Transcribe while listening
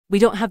We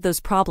don't have those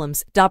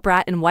problems,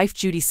 Brat and wife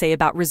Judy say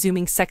about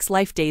resuming sex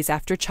life days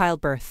after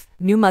childbirth.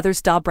 New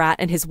mothers Brat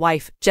and his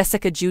wife,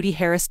 Jessica Judy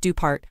Harris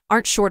Dupart,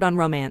 aren't short on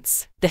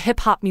romance. The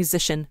hip-hop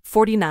musician,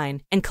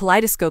 49, and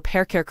Kaleidoscope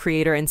haircare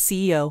creator and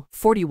CEO,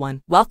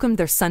 41, welcomed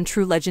their son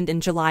True Legend in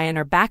July and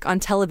are back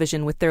on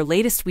television with their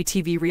latest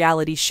WeTV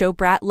reality show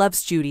Brat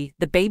Loves Judy,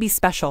 the baby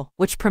special,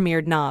 which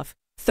premiered Nov.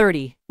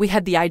 30. We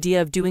had the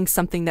idea of doing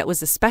something that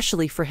was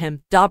especially for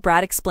him,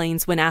 Brat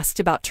explains when asked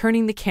about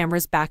turning the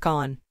cameras back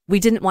on. We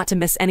didn't want to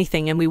miss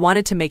anything and we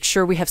wanted to make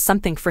sure we have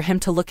something for him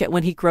to look at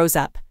when he grows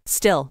up.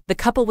 Still, the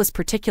couple was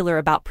particular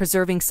about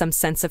preserving some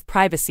sense of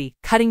privacy,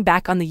 cutting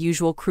back on the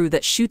usual crew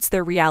that shoots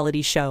their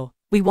reality show.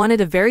 We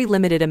wanted a very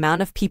limited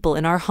amount of people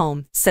in our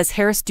home, says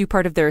Harris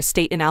Dupart of their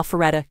estate in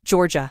Alpharetta,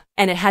 Georgia,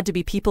 and it had to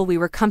be people we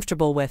were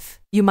comfortable with.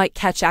 You might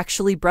catch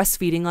actually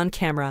breastfeeding on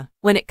camera.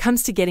 When it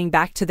comes to getting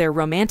back to their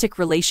romantic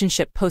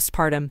relationship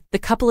postpartum, the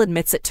couple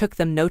admits it took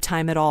them no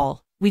time at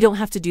all. We don't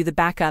have to do the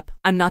backup,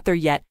 I'm not there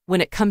yet,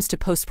 when it comes to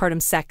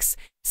postpartum sex,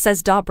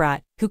 says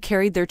Brat, who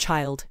carried their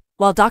child.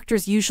 While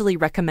doctors usually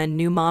recommend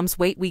new moms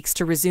wait weeks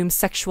to resume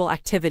sexual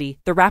activity,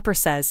 the rapper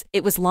says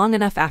it was long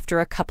enough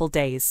after a couple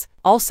days.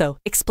 Also,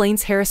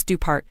 explains Harris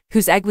Dupart,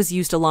 whose egg was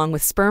used along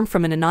with sperm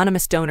from an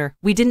anonymous donor,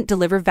 we didn't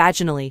deliver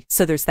vaginally,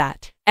 so there's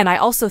that. And I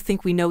also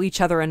think we know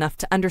each other enough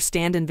to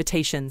understand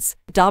invitations.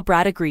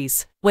 Brat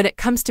agrees. When it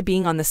comes to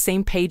being on the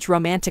same page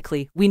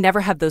romantically, we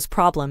never have those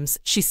problems,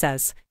 she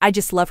says. I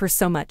just love her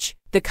so much.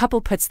 The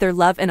couple puts their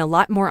love and a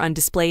lot more on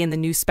display in the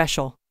new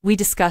special. We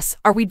discuss,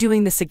 are we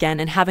doing this again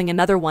and having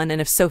another one,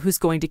 and if so, who's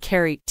going to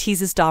carry,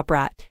 teases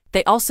Brat.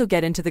 They also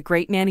get into the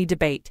great nanny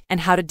debate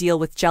and how to deal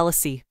with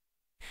jealousy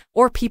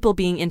or people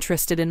being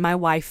interested in my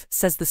wife,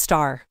 says the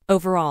star.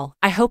 Overall,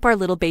 I hope our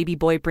little baby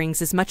boy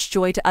brings as much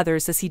joy to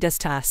others as he does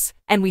to us,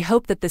 and we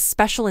hope that this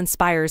special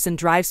inspires and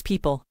drives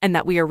people, and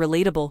that we are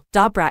relatable,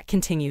 Brat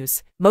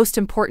continues. Most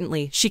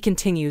importantly, she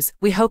continues,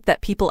 we hope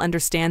that people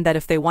understand that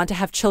if they want to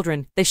have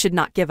children, they should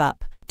not give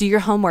up. Do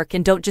your homework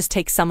and don't just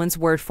take someone's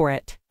word for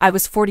it. I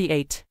was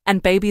 48,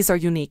 and babies are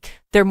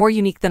unique. They're more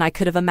unique than I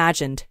could have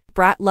imagined.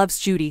 Brat Loves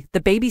Judy,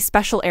 the baby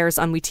special airs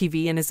on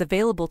WeTV and is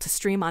available to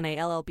stream on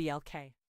ALLBLK.